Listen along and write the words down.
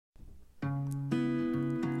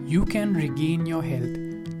you can regain your health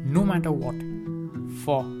no matter what.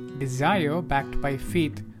 For desire backed by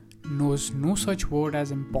faith knows no such word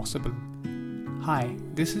as impossible. Hi,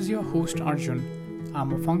 this is your host Arjun.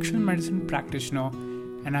 I'm a functional medicine practitioner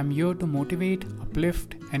and I'm here to motivate,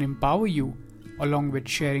 uplift, and empower you along with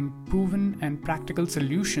sharing proven and practical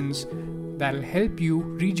solutions that'll help you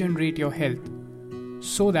regenerate your health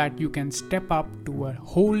so that you can step up to a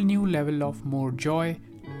whole new level of more joy,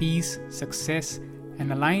 peace, success,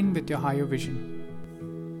 and align with your higher vision.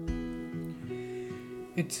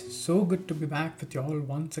 It's so good to be back with y'all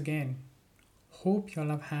once again. Hope y'all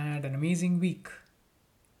have had an amazing week.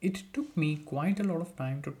 It took me quite a lot of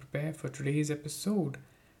time to prepare for today's episode,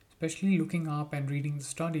 especially looking up and reading the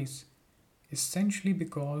studies, essentially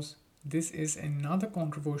because this is another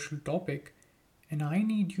controversial topic and I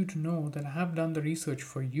need you to know that I have done the research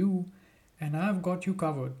for you and I have got you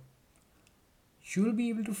covered. You'll be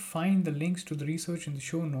able to find the links to the research in the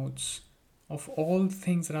show notes of all the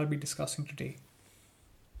things that I'll be discussing today.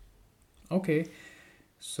 Okay,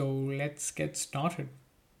 so let's get started.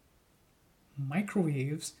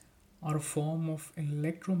 Microwaves are a form of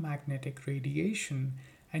electromagnetic radiation,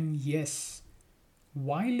 and yes,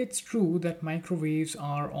 while it's true that microwaves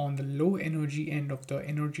are on the low energy end of the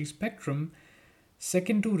energy spectrum,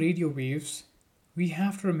 second to radio waves, we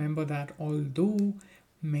have to remember that although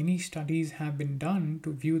many studies have been done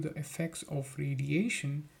to view the effects of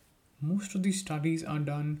radiation, most of these studies are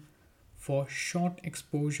done for short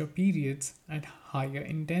exposure periods at higher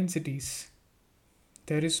intensities.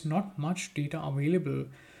 There is not much data available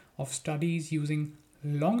of studies using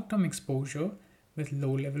long-term exposure with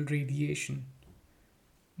low-level radiation.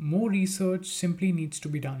 More research simply needs to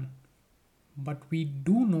be done. But we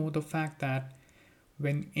do know the fact that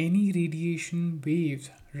when any radiation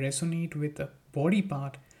waves resonate with a body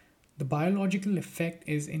part, the biological effect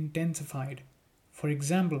is intensified. For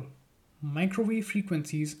example, microwave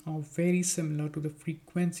frequencies are very similar to the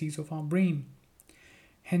frequencies of our brain.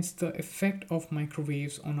 Hence, the effect of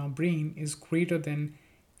microwaves on our brain is greater than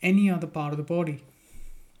any other part of the body.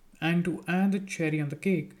 And to add the cherry on the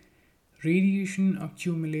cake, radiation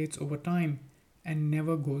accumulates over time and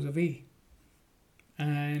never goes away.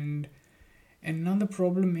 And another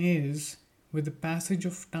problem is, with the passage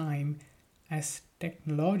of time, as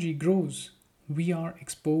technology grows, we are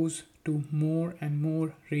exposed to more and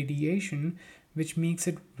more radiation, which makes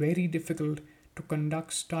it very difficult to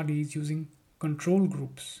conduct studies using control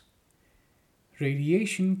groups.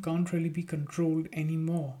 Radiation can't really be controlled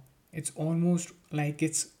anymore. It's almost like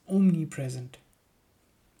it's omnipresent.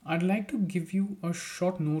 I'd like to give you a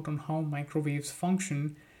short note on how microwaves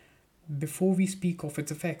function before we speak of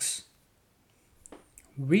its effects.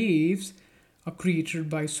 Waves are created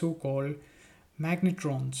by so-called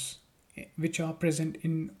magnetrons, which are present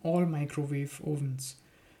in all microwave ovens.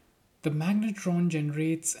 The magnetron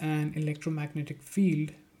generates an electromagnetic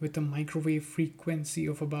field with a microwave frequency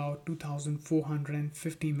of about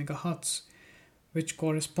 2450 MHz, which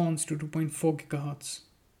corresponds to 2.4 GHz.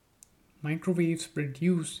 Microwaves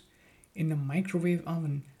produced in a microwave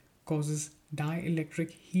oven causes dielectric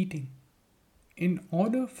heating. In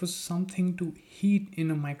order for something to heat in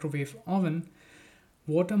a microwave oven,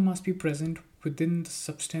 water must be present within the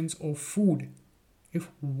substance of food. If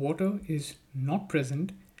water is not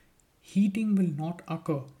present, heating will not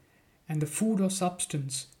occur and the food or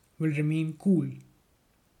substance will remain cool.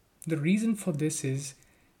 The reason for this is,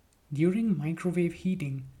 during microwave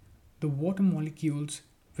heating, the water molecules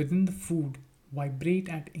within the food vibrate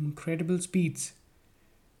at incredible speeds,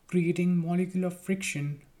 creating molecular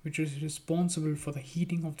friction which is responsible for the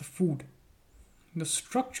heating of the food. The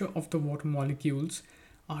structure of the water molecules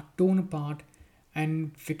are torn apart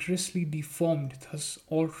and vigorously deformed, thus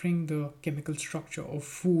altering the chemical structure of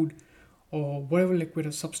food or whatever liquid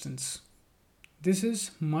or substance. This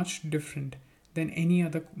is much different than any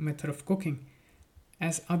other method of cooking,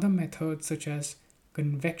 as other methods such as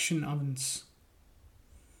convection ovens.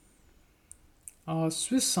 A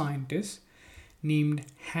Swiss scientist named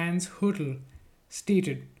Hans Hürtel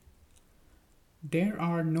stated, "There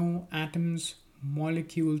are no atoms,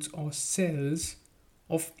 molecules, or cells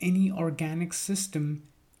of any organic system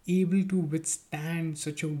able to withstand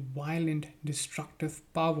such a violent destructive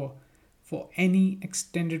power for any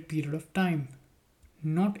extended period of time,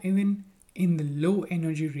 not even in the low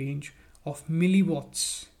energy range of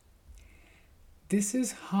milliwatts." This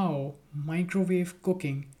is how microwave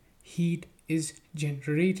cooking heat is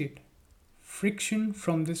generated. Friction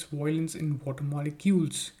from this violence in water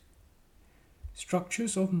molecules.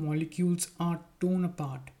 Structures of molecules are torn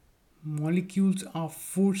apart. Molecules are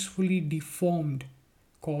forcefully deformed,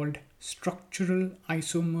 called structural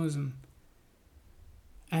isomerism.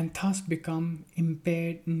 and thus become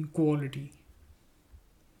impaired in quality.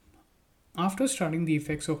 After studying the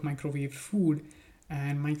effects of microwave food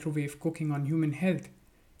and microwave cooking on human health,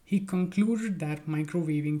 he concluded that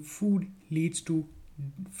microwaving food leads to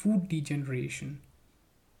food degeneration.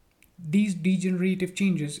 These degenerative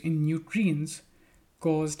changes in nutrients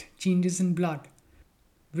caused changes in blood,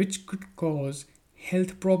 which could cause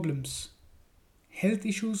health problems. Health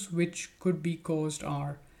issues which could be caused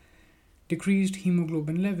are decreased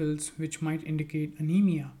hemoglobin levels, which might indicate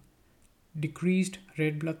anemia, decreased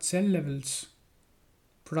red blood cell levels,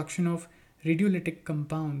 production of radiolytic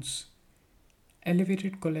compounds,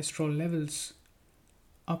 elevated cholesterol levels,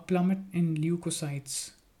 a plummet in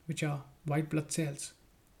leukocytes, which are white blood cells,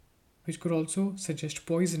 which could also suggest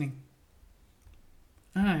poisoning.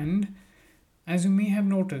 And as you may have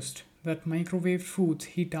noticed, that microwave foods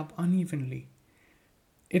heat up unevenly.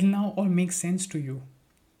 It'll now all make sense to you.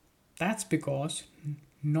 That's because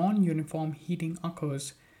non uniform heating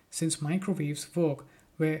occurs since microwaves work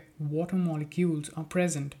where water molecules are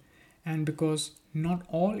present, and because not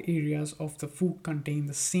all areas of the food contain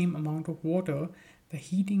the same amount of water, the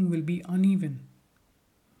heating will be uneven.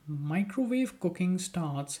 Microwave cooking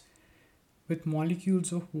starts with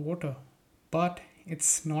molecules of water, but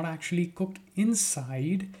it's not actually cooked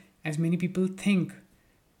inside as many people think.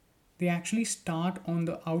 They actually start on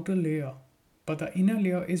the outer layer, but the inner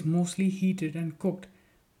layer is mostly heated and cooked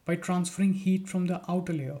by transferring heat from the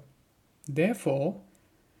outer layer. Therefore,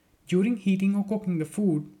 during heating or cooking the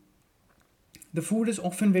food is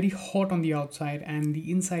often very hot on the outside and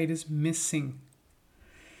the inside is missing.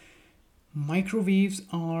 Microwaves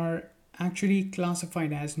are actually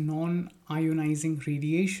classified as non ionizing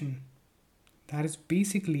radiation. That is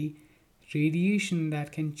basically radiation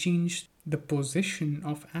that can change the position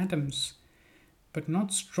of atoms, but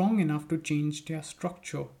not strong enough to change their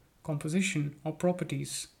structure, composition, or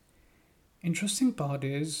properties. Interesting part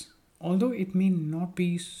is, although it may not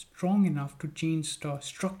be strong enough to change the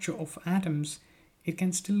structure of atoms, it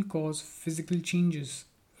can still cause physical changes.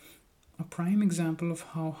 A prime example of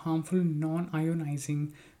how harmful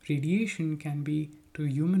non-ionizing radiation can be to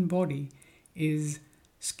the human body is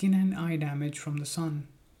skin and eye damage from the sun.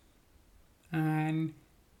 And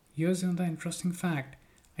here's another interesting fact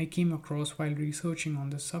I came across while researching on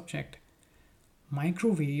this subject.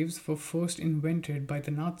 Microwaves were first invented by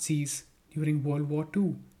the Nazis during World War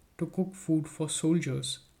II to cook food for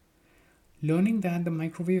soldiers. Learning that the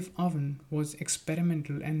microwave oven was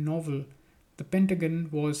experimental and novel, the Pentagon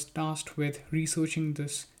was tasked with researching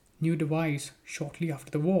this new device shortly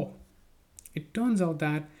after the war. It turns out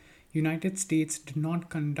that United States did not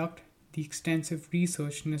conduct the extensive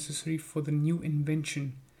research necessary for the new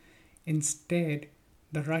invention. Instead,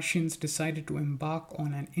 the Russians decided to embark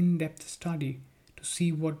on an in-depth study to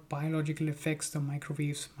see what biological effects the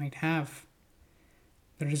microwaves might have.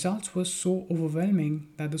 The results were so overwhelming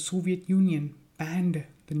that the Soviet Union banned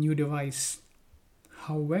the new device.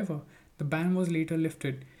 However, the ban was later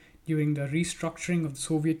lifted during the restructuring of the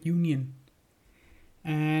Soviet Union.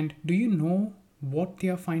 And do you know what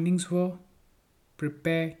their findings were?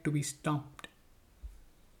 Prepare to be stumped.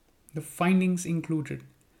 The findings included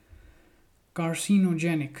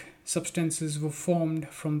carcinogenic substances were formed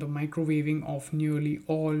from the microwaving of nearly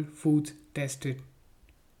all foods tested.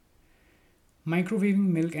 Microwaving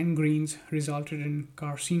milk and grains resulted in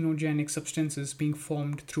carcinogenic substances being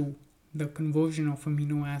formed through the conversion of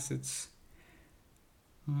amino acids.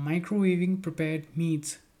 Microwaving prepared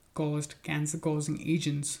meats caused cancer-causing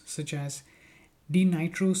agents such as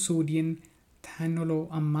dinitrosodium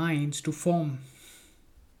thanolamines to form.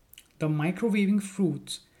 The microwaving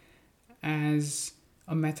fruits as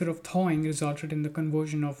a method of thawing resulted in the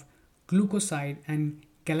conversion of glucoside and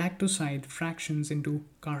galactoside fractions into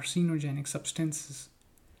carcinogenic substances.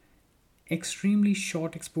 Extremely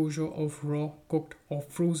short exposure of raw, cooked, or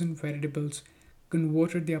frozen vegetables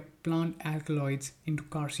converted their plant alkaloids into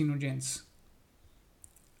carcinogens.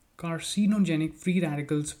 Carcinogenic free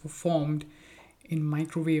radicals were formed in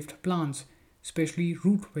microwaved plants, especially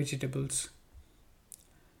root vegetables.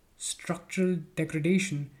 Structural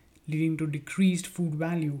degradation leading to decreased food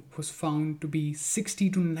value was found to be 60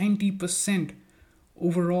 to 90%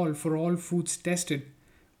 overall for all foods tested,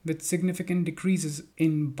 with significant decreases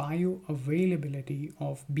in bioavailability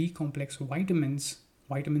of B complex vitamins,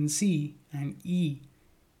 vitamin C and E,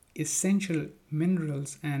 essential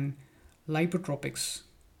minerals, and lipotropics.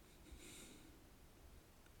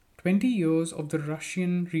 20 years of the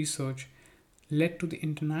Russian research led to the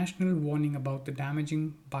international warning about the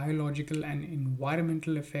damaging biological and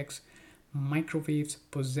environmental effects microwaves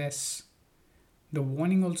possess. The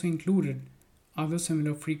warning also included other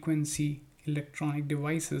similar frequency electronic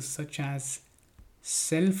devices such as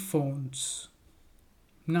cell phones.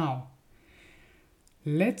 Now,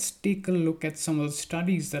 let's take a look at some of the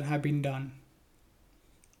studies that have been done.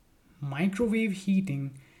 Microwave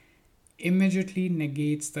heating immediately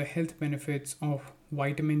negates the health benefits of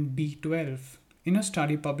vitamin B12. In a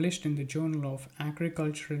study published in the Journal of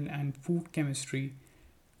Agricultural and Food Chemistry,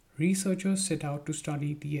 researchers set out to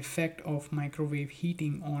study the effect of microwave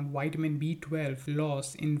heating on vitamin B12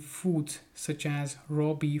 loss in foods such as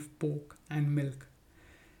raw beef, pork, and milk.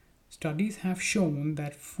 Studies have shown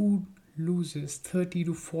that food loses 30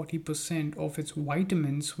 to 40% of its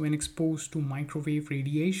vitamins when exposed to microwave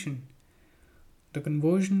radiation. The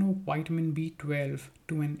conversion of vitamin B12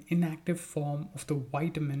 to an inactive form of the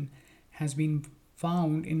vitamin has been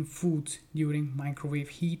found in foods during microwave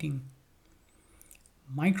heating.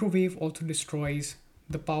 Microwave also destroys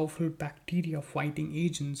the powerful bacteria fighting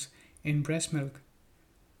agents in breast milk.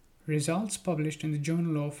 Results published in the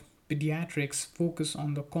Journal of Pediatrics focus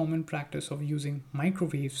on the common practice of using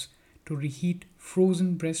microwaves to reheat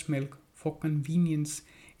frozen breast milk for convenience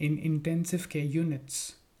in intensive care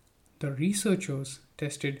units. The researchers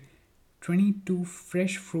tested 22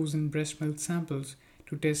 fresh frozen breast milk samples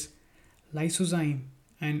to test lysozyme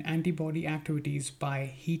and antibody activities by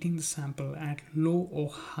heating the sample at low or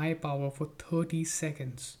high power for 30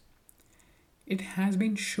 seconds. It has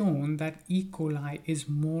been shown that E. coli is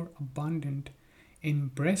more abundant in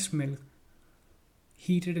breast milk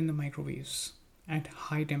heated in the microwaves at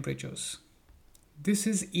high temperatures. This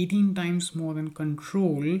is 18 times more than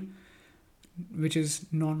control, which is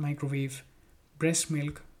non-microwave breast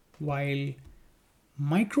milk, while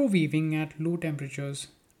microwaving at low temperatures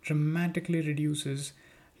dramatically reduces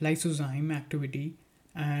lysozyme activity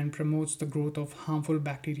and promotes the growth of harmful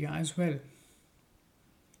bacteria as well.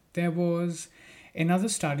 There was another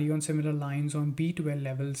study on similar lines on B12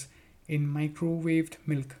 levels in microwaved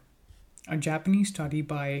milk. A Japanese study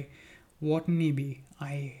by Watanabe,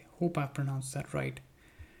 I hope I pronounced that right,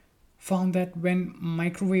 found that when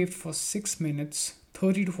microwaved for 6 minutes,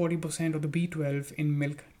 30 to 40% of the B12 in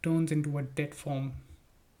milk turns into a dead form.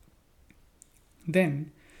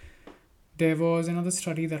 Then, there was another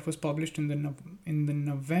study that was published in the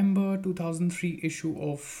November 2003 issue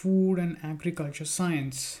of Food and Agriculture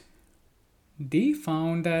Science. They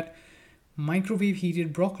found that microwave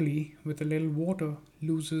heated broccoli with a little water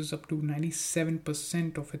loses up to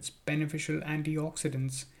 97% of its beneficial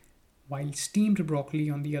antioxidants, while steamed broccoli,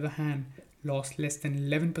 on the other hand, lost less than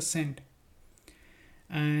 11%.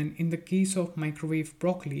 And in the case of microwave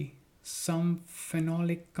broccoli, some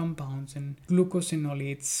phenolic compounds and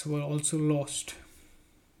glucosinolates were also lost.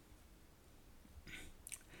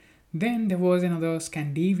 Then there was another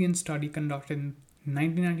Scandinavian study conducted in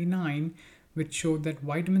 1999 which showed that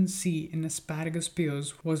vitamin C in asparagus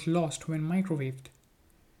pears was lost when microwaved.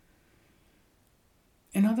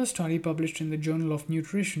 Another study published in the Journal of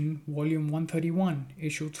Nutrition, Volume 131,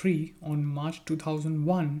 Issue 3, on March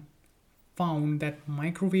 2001 found that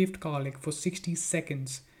microwaved garlic for 60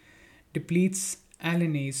 seconds depletes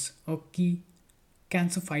allanase, a key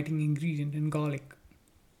cancer-fighting ingredient in garlic.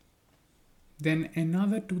 Then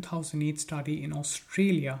another 2008 study in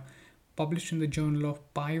Australia, published in the Journal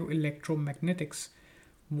of Bioelectromagnetics,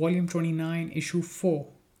 Volume 29, Issue 4,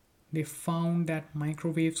 they found that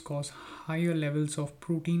microwaves cause higher levels of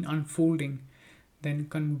protein unfolding than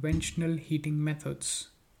conventional heating methods.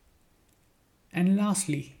 And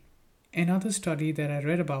lastly, another study that I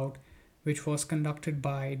read about, which was conducted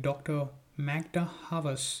by Dr. Magda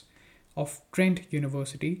Havas of Trent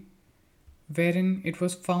University, wherein it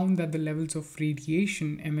was found that the levels of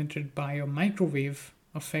radiation emitted by a microwave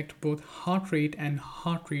affect both heart rate and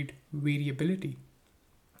heart rate variability.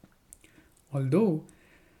 Although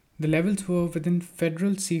the levels were within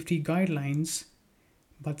federal safety guidelines,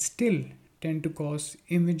 but still tend to cause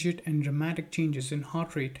immediate and dramatic changes in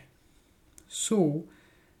heart rate. So,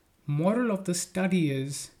 moral of the study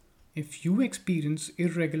is, if you experience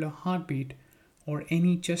irregular heartbeat or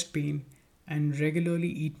any chest pain and regularly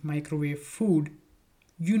eat microwave food,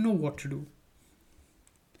 you know what to do.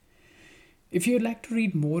 If you'd like to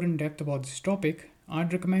read more in depth about this topic,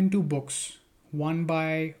 I'd recommend 2 books. One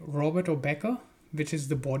by Robert O. Becker, which is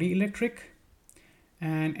The Body Electric,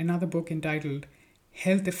 and another book entitled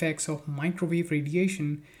Health Effects of Microwave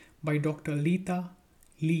Radiation by Dr. Letha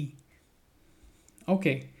Lee.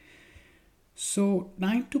 Okay, so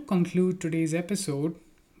time to conclude today's episode,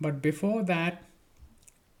 but before that,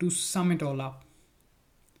 to sum it all up.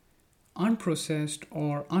 Unprocessed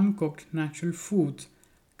or uncooked natural foods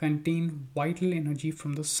contain vital energy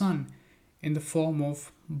from the sun in the form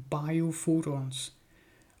of biophotons.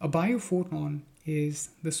 A biophoton is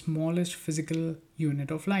the smallest physical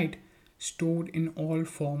unit of light stored in all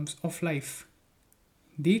forms of life.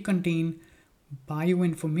 They contain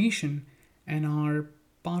bioinformation and are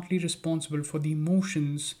partly responsible for the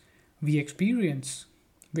emotions we experience,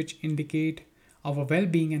 which indicate our well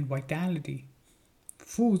being and vitality.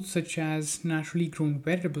 Foods such as naturally grown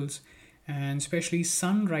vegetables and especially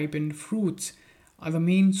sun ripened fruits are the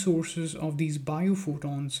main sources of these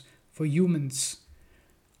biophotons for humans.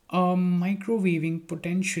 Microwaving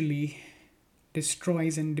potentially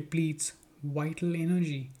destroys and depletes vital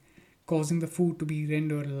energy, causing the food to be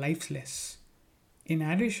rendered lifeless. In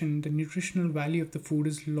addition, the nutritional value of the food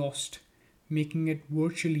is lost, making it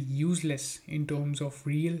virtually useless in terms of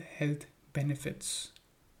real health benefits.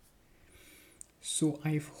 So,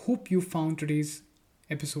 I hope you found today's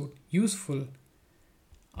episode useful.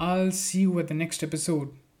 I'll see you at the next episode.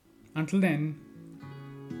 Until then,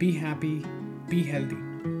 be happy, be healthy.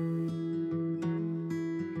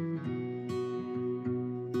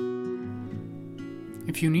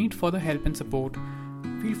 If you need further help and support,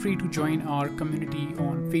 feel free to join our community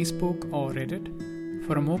on Facebook or Reddit.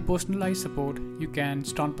 For a more personalized support, you can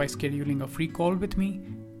start by scheduling a free call with me.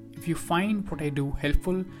 If you find what I do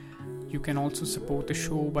helpful, you can also support the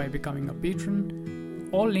show by becoming a patron.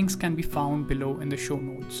 All links can be found below in the show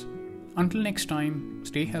notes. Until next time,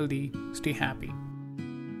 stay healthy, stay happy.